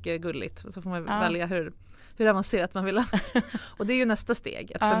väldigt mycket gulligt. Så får man välja hur avancerat man vill ha. Och det är ju nästa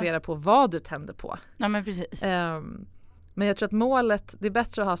steg, att fundera på vad du tänder på. Ja, men precis. Men jag tror att det är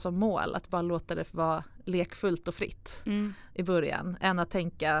bättre att ha som mål att bara låta det vara lekfullt och fritt i början än att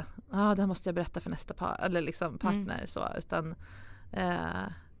tänka, det här måste jag berätta för nästa eller liksom partner så, utan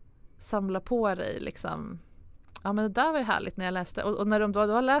samla på dig liksom, men det där var ju härligt när jag läste, och när du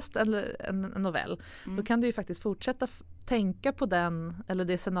har läst en novell då kan du ju faktiskt fortsätta tänka på den eller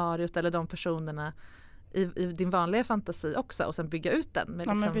det scenariot eller de personerna i din vanliga fantasi också och sen bygga ut den med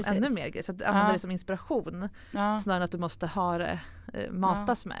liksom ännu mer grejer. Så att använda det som inspiration snarare än att du måste ha det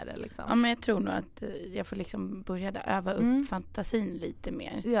matas med det. Liksom. Ja, men jag tror nog att jag får liksom börja där, öva upp fantasin lite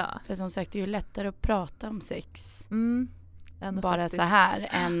mer. Ja. För som sagt, det är ju lättare att prata om sex bara faktiskt så här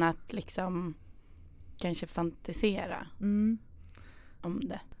än att liksom kanske fantisera om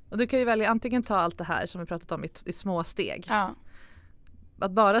det. Och du kan ju välja antingen ta allt det här som vi pratat om i små steg. Ja.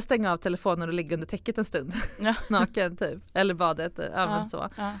 Att bara stänga av telefonen och ligga under täcket en stund. Naken typ. Eller badet. Så.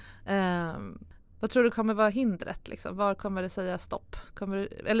 Ja. Vad tror du kommer vara hindret? Liksom? Var kommer det säga stopp?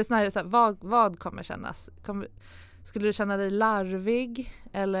 Eller snarare så här, vad kommer kännas? Skulle du känna dig larvig?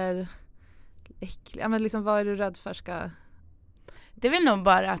 Eller äcklig? Men liksom, vad är du rädd för ska... Det är väl nog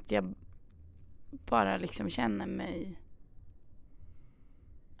bara att jag bara liksom känner mig...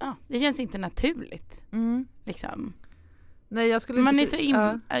 det känns inte naturligt. Liksom... Nej, jag skulle man inte...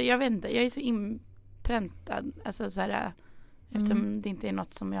 jag vet inte, jag är så inpräntad alltså så här, eftersom det inte är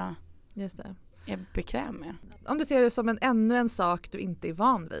något som jag är bekväm med. Om du ser det som ännu en sak du inte är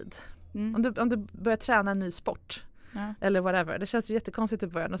van vid. Om du börjar träna en ny sport eller whatever. Det känns ju jättekonstigt i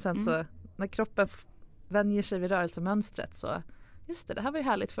början och sen så när kroppen vänjer sig vid rörelsemönstret så just det här var ju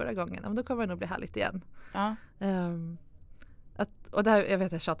härligt förra gången. Men då kommer det nog bli härligt igen. Ja. Och det här, jag vet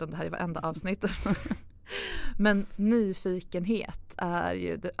att jag tjatar om det här i varenda avsnitt. Men nyfikenhet är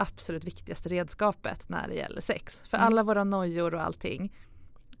ju det absolut viktigaste redskapet när det gäller sex. För alla våra nojor och allting,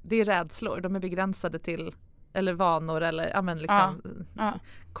 det är rädslor. De är begränsade till, eller vanor eller liksom,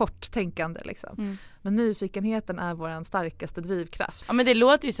 kort tänkande. Liksom. Men nyfikenheten är vår starkaste drivkraft. Ja, men det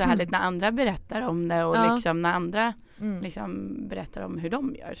låter ju så härligt när andra berättar om det och liksom när andra liksom berättar om hur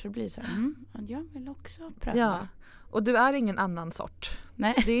de gör. Så det blir så här, jag vill också pröva. Ja. Och du är ingen annan sort.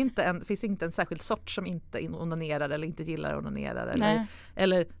 Nej. Det finns inte en särskild sort som inte onanerar eller inte gillar att onanera.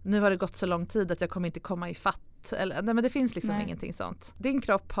 Eller nu har det gått så lång tid att jag kommer inte komma i fatt. Nej, men det finns liksom ingenting sånt. Din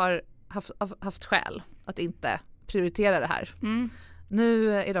kropp har haft skäl att inte prioritera det här.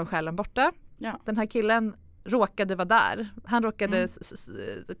 Nu är de skälen borta. Ja. Den här killen råkade vara där. Han råkade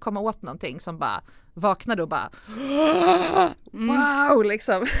komma åt någonting som bara vaknade och bara wow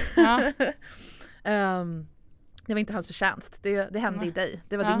liksom. Ja. Det var inte hans förtjänst. Det hände i dig.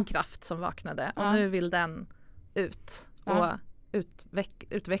 Det var din kraft som vaknade. Och nu vill den ut. Och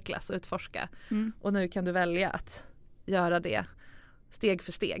utvecklas och utforska. Och nu kan du välja att göra det steg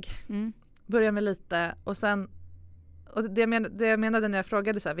för steg. Börja med lite och sen, och det jag menade när jag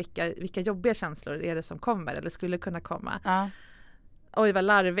frågade så här, vilka jobbiga känslor är det som kommer eller skulle kunna komma. Oj, vad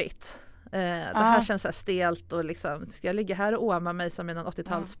larvigt. Det här känns så här stelt och liksom, ska jag ligga här och åma mig som i någon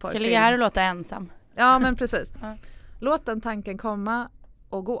 80-talsporrfilm? Ska jag ligga här och låta ensam? Ja, men precis. Låt den tanken komma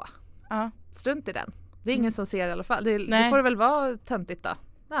och gå. Strunt i den. Det är ingen som ser i alla fall. Det får väl vara töntigt då.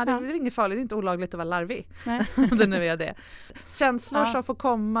 Nej, det är inget farligt. Det är inte olagligt att vara larvig. Om det nu är det. Känslor som får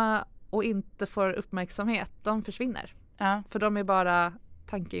komma och inte får uppmärksamhet, de försvinner. För de är bara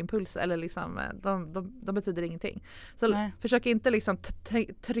tankeimpulser eller liksom, de betyder ingenting. Så försök inte liksom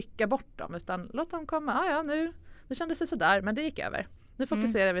trycka bort dem, utan låt dem komma. Nu kändes det sådär, men det gick över. Nu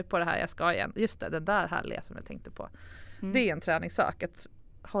fokuserar vi på det här jag ska igen. Just det, den där härliga som jag tänkte på. Det är en träningssak, att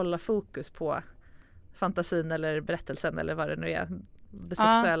hålla fokus på fantasin eller berättelsen eller vad det nu är, det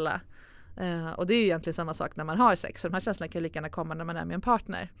sexuella. Och det är ju egentligen samma sak när man har sex. Så de här känslorna kan lika gärna komma när man är med en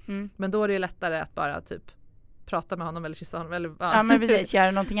partner. Men då är det ju lättare att bara typ prata med honom eller kyssa honom. Eller, ja, men precis,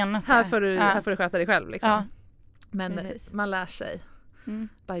 göra någonting annat. Här får du sköta dig själv liksom. Men man lär sig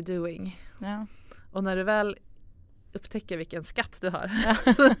by doing. Och när du väl upptäcker vilken skatt du har.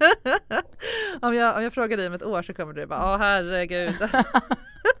 Om jag frågar dig om ett år så kommer du bara, herregud.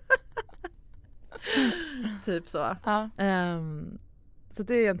 Typ så. Så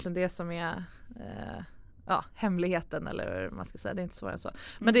det är egentligen det som är hemligheten, eller vad man ska säga. Det är inte svårare än så.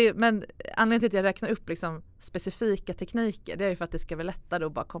 Men anledningen till att jag räknar upp liksom specifika tekniker, det är ju för att det ska vara lättare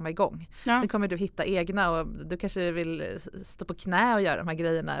att bara komma igång. Sen kommer du hitta egna, och du kanske vill stå på knä och göra de här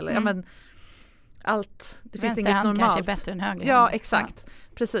grejerna. Eller, men allt, det finns inget normalt. Kanske är bättre än höger. Ja, exakt.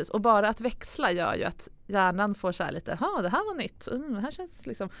 Precis. Och bara att växla gör ju att hjärnan får så här lite, det här var nytt. Det här känns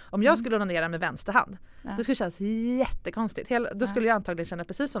liksom, om jag skulle onanera med vänster hand, det skulle kännas jättekonstigt. Då skulle jag antagligen känna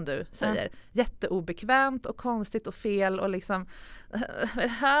precis som du säger. Jätteobekvämt och konstigt och fel och liksom, vad är det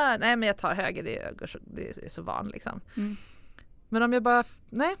här? Nej, men jag tar höger, det är så van liksom. Men om jag bara,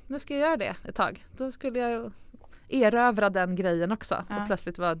 nu ska jag göra det ett tag. Då skulle jag erövra den grejen också. Och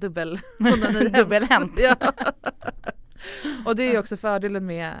plötsligt var dubbelhänt. Och det är ju också fördelen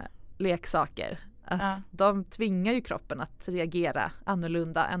med leksaker. Att de tvingar ju kroppen att reagera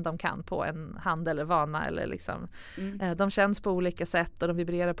annorlunda än de kan på en hand eller vana. Eller liksom, de känns på olika sätt och de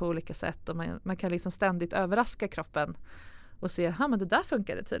vibrerar på olika sätt. Och man kan liksom ständigt överraska kroppen och se, men det där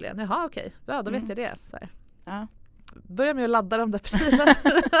funkar det tydligen. Jaha, okej. Ja, då vet jag det. Så här. Börja med att ladda de där prylarna.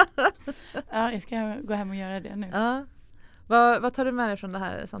 Jag ska gå hem och göra det nu. Vad tar du med dig från det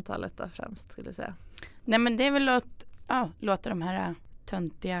här samtalet då, främst, skulle du säga? Nej, men det är väl att låta de här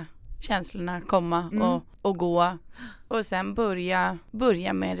töntiga känslorna komma och gå. Och sen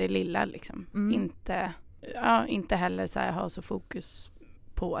börja med det lilla liksom. Inte heller så här, ha så fokus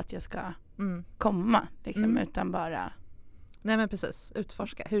på att jag ska komma liksom, utan bara... Nej, men precis.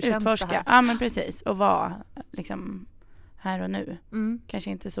 Utforska. Hur känns det här? Ja, men precis. Och vara liksom här och nu.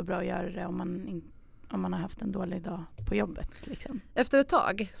 Kanske inte så bra att göra det om man har haft en dålig dag på jobbet. Liksom. Efter ett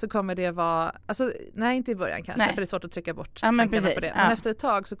tag så kommer det vara... Alltså, nej, inte i början kanske. För det är svårt att trycka bort men precis, på det. Men efter ett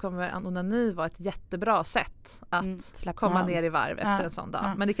tag så kommer onani vara ett jättebra sätt att komma ner i varv efter en sån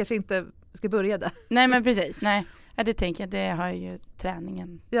dag. Men det kanske inte ska börja där. Nej, men precis. Nej. Det tänker jag, det har ju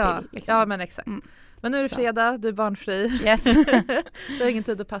träningen till. Liksom. Ja, men exakt. Men nu är det fredag, du är barnfri. Yes. Du har ingen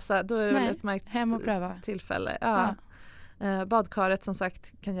tid att passa. Då är det väl ett märkt hem och pröva. Tillfälle. Badkaret som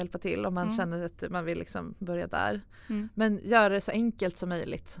sagt kan hjälpa till om man känner att man vill liksom börja där. Men gör det så enkelt som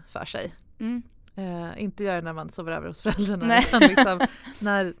möjligt för sig. Inte göra det när man sover över hos föräldrarna. Utan liksom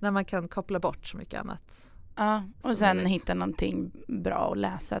när man kan koppla bort så mycket annat. Och sen hitta någonting bra att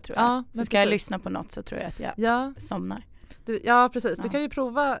läsa, tror jag. Så ska jag lyssna på något så tror jag att jag somnar. Precis. Du kan ju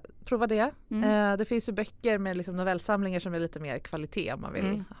prova det. Det finns ju böcker med liksom novellsamlingar som är lite mer kvalitet om man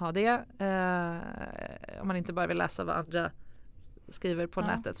vill ha det. Om man inte bara vill läsa vad andra skriver på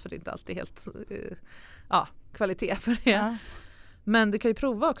nätet, för det är inte alltid helt kvalitet för det. Men du kan ju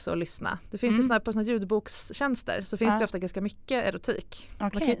prova också att lyssna. Det finns ju på såna ljudbokstjänster så finns det ofta ganska mycket erotik.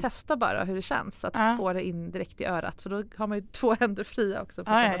 Man kan ju testa bara hur det känns att få det in direkt i örat, för då har man ju 2 händer fria också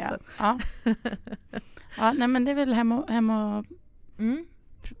på något sätt. Nej, men det är väl hem och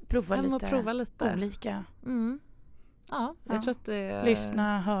prova lite olika. Jag tror att det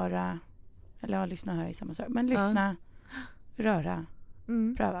lyssna, höra, eller lyssna och höra i samma sak, men lyssna, röra,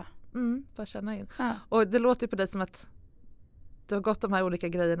 pröva. Bara känna in. Och det låter ju på dig som att du har gått de här olika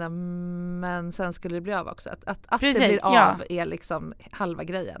grejerna, men sen skulle det bli av också. Att precis, det blir av är liksom halva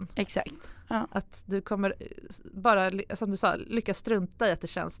grejen. Exakt. Att du kommer bara, som du sa, lyckas strunta i att det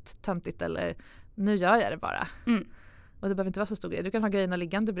känns töntigt eller nu gör jag det bara. Och det behöver inte vara så stor grej. Du kan ha grejerna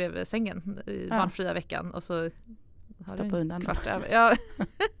liggande bredvid sängen i barnfria veckan och så stoppa undan kvart över. Ja.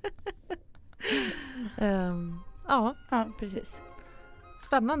 Ja, precis.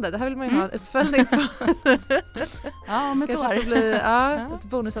 Spännande, det här vill man ju ha uppföljning på. Ja, om ett år. Kanske bli ett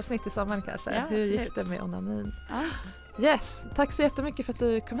bonusavsnitt i sommaren kanske. Ja, hur absolut. gick det med onanin? Ja. Yes, tack så jättemycket för att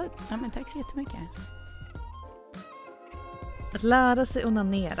du kom hit. Ja, men tack så jättemycket. Att lära sig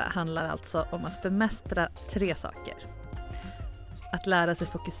onanera handlar alltså om att bemästra 3 saker. Att lära sig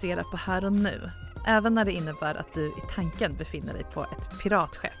fokusera på här och nu, även när det innebär att du i tanken befinner dig på ett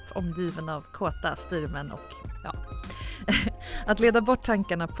piratskepp omgiven av kåta styrmän och att leda bort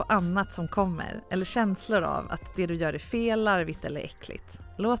tankarna på annat som kommer eller känslor av att det du gör är fel, larvigt eller äckligt.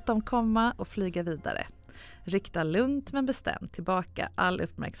 Låt dem komma och flyga vidare. Rikta lugnt men bestämt tillbaka all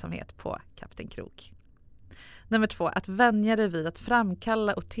uppmärksamhet på Kapten Krok. Nummer 2, att vänja dig vid att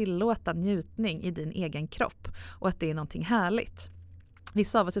framkalla och tillåta njutning i din egen kropp och att det är någonting härligt.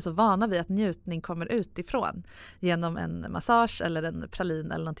 Vissa av oss är så vana vid att njutning kommer utifrån genom en massage eller en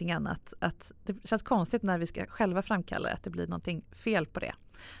pralin eller någonting annat. Att det känns konstigt när vi ska själva framkalla att det blir någonting fel på det.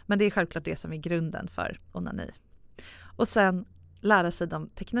 Men det är självklart det som är grunden för onani. Och sen lära sig de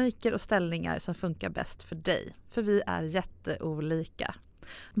tekniker och ställningar som funkar bäst för dig. För vi är jätteolika.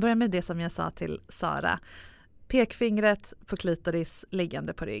 Börja med det som jag sa till Sara. Pekfingret på klitoris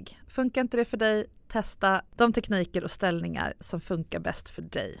liggande på rygg. Funkar inte det för dig? Testa de tekniker och ställningar som funkar bäst för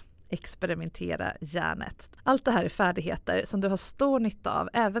dig. Experimentera hjärnet. Allt det här är färdigheter som du har stor nytta av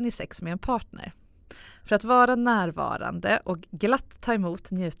även i sex med en partner. För att vara närvarande och glatt ta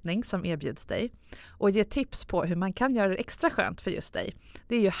emot njutning som erbjuds dig och ge tips på hur man kan göra det extra skönt för just dig.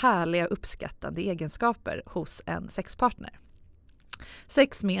 Det är ju härliga och uppskattande egenskaper hos en sexpartner.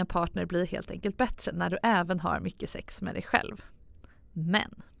 Sex med en partner blir helt enkelt bättre när du även har mycket sex med dig själv.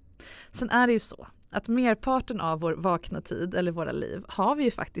 Men sen är det ju så att merparten av vår vakna tid eller våra liv har vi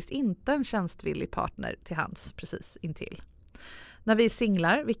ju faktiskt inte en tjänstvillig partner till hands precis intill. När vi är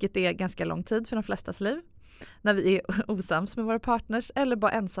singlar, vilket är ganska lång tid för de flestas liv, när vi är osams med våra partners eller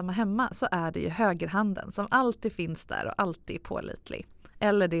bara ensamma hemma så är det ju högerhanden som alltid finns där och alltid är pålitlig.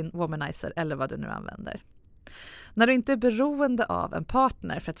 Eller din womanizer eller vad du nu använder. När du inte är beroende av en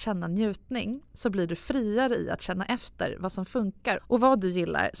partner för att känna njutning så blir du friare i att känna efter vad som funkar och vad du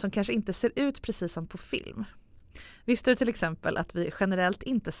gillar som kanske inte ser ut precis som på film. Visste du till exempel att vi generellt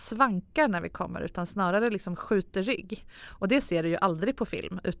inte svankar när vi kommer utan snarare liksom skjuter rygg? Och det ser du ju aldrig på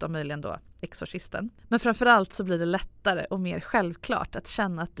film utom möjligen då Exorcisten. Men framförallt så blir det lättare och mer självklart att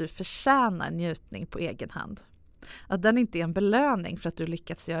känna att du förtjänar njutning på egen hand. Att den inte är en belöning för att du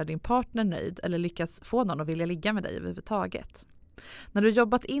lyckats göra din partner nöjd eller lyckats få någon att vilja ligga med dig överhuvudtaget. När du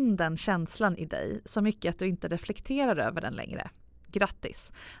jobbat in den känslan i dig så mycket att du inte reflekterar över den längre.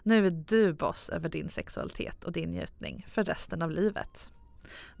 Grattis! Nu är du boss över din sexualitet och din njutning för resten av livet.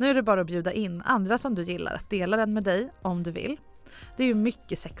 Nu är det bara att bjuda in andra som du gillar att dela den med dig om du vill. Det är ju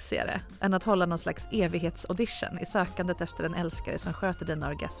mycket sexigare än att hålla någon slags evighetsaudition i sökandet efter en älskare som sköter dina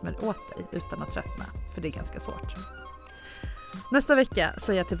orgasmer åt dig utan att tröttna, för det är ganska svårt. Nästa vecka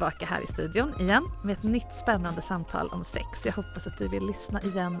så är jag tillbaka här i studion igen med ett nytt spännande samtal om sex. Jag hoppas att du vill lyssna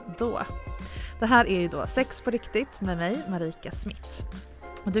igen då. Det här är ju då Sex på riktigt med mig, Marika Smith.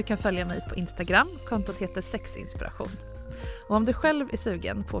 Och du kan följa mig på Instagram, kontot heter Sexinspiration. Och om du själv är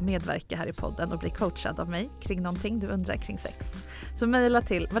sugen på att medverka här i podden och bli coachad av mig kring någonting du undrar kring sex så mejla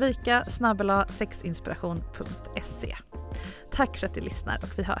till marika@sexinspiration.se. Tack för att du lyssnar och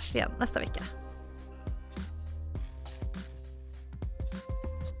vi hörs igen nästa vecka.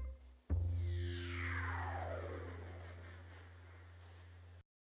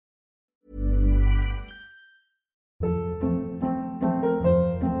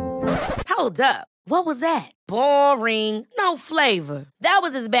 Hold up. What was that? Boring. No flavor. That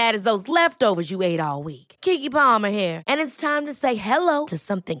was as bad as those leftovers you ate all week. Keke Palmer here, and it's time to say hello to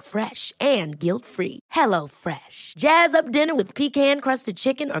something fresh and guilt-free. Hello Fresh. Jazz up dinner with pecan-crusted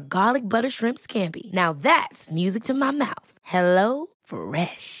chicken or garlic butter shrimp scampi. Now that's music to my mouth. Hello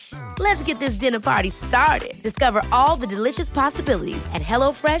Fresh. Let's get this dinner party started. Discover all the delicious possibilities at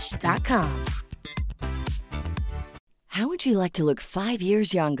hellofresh.com. How would you like to look 5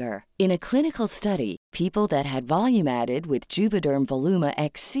 years younger? In a clinical study, people that had volume added with Juvederm Voluma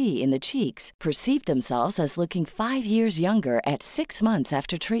XC in the cheeks perceived themselves as looking 5 years younger at 6 months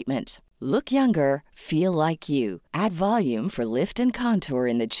after treatment. Look younger, feel like you. Add volume for lift and contour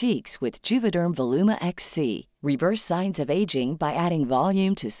in the cheeks with Juvederm Voluma XC. Reverse signs of aging by adding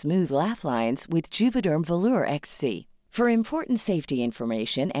volume to smooth laugh lines with Juvederm Volure XC. For important safety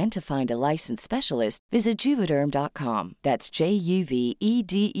information and to find a licensed specialist, visit Juvederm.com. That's JUVEDERM.com.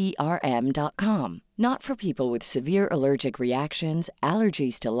 Not for people with severe allergic reactions,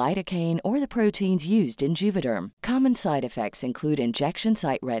 allergies to lidocaine, or the proteins used in Juvederm. Common side effects include injection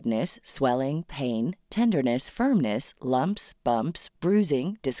site redness, swelling, pain, tenderness, firmness, lumps, bumps,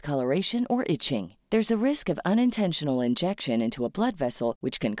 bruising, discoloration, or itching. There's a risk of unintentional injection into a blood vessel,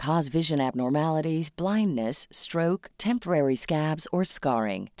 which can cause vision abnormalities, blindness, stroke, temporary scabs, or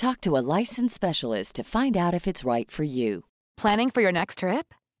scarring. Talk to a licensed specialist to find out if it's right for you. Planning for your next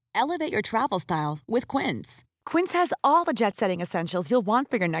trip? Elevate your travel style with Quince. Quince has all the jet-setting essentials you'll want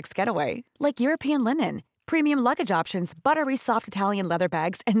for your next getaway, like European linen, premium luggage options, buttery soft Italian leather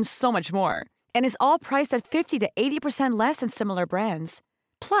bags, and so much more. And is all priced at 50 to 80% less than similar brands.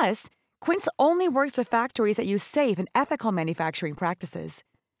 Plus, Quince only works with factories that use safe and ethical manufacturing practices.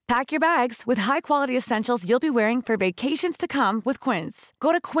 Pack your bags with high-quality essentials you'll be wearing for vacations to come with Quince.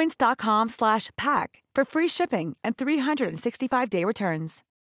 Go to quince.com/pack for free shipping and 365-day returns.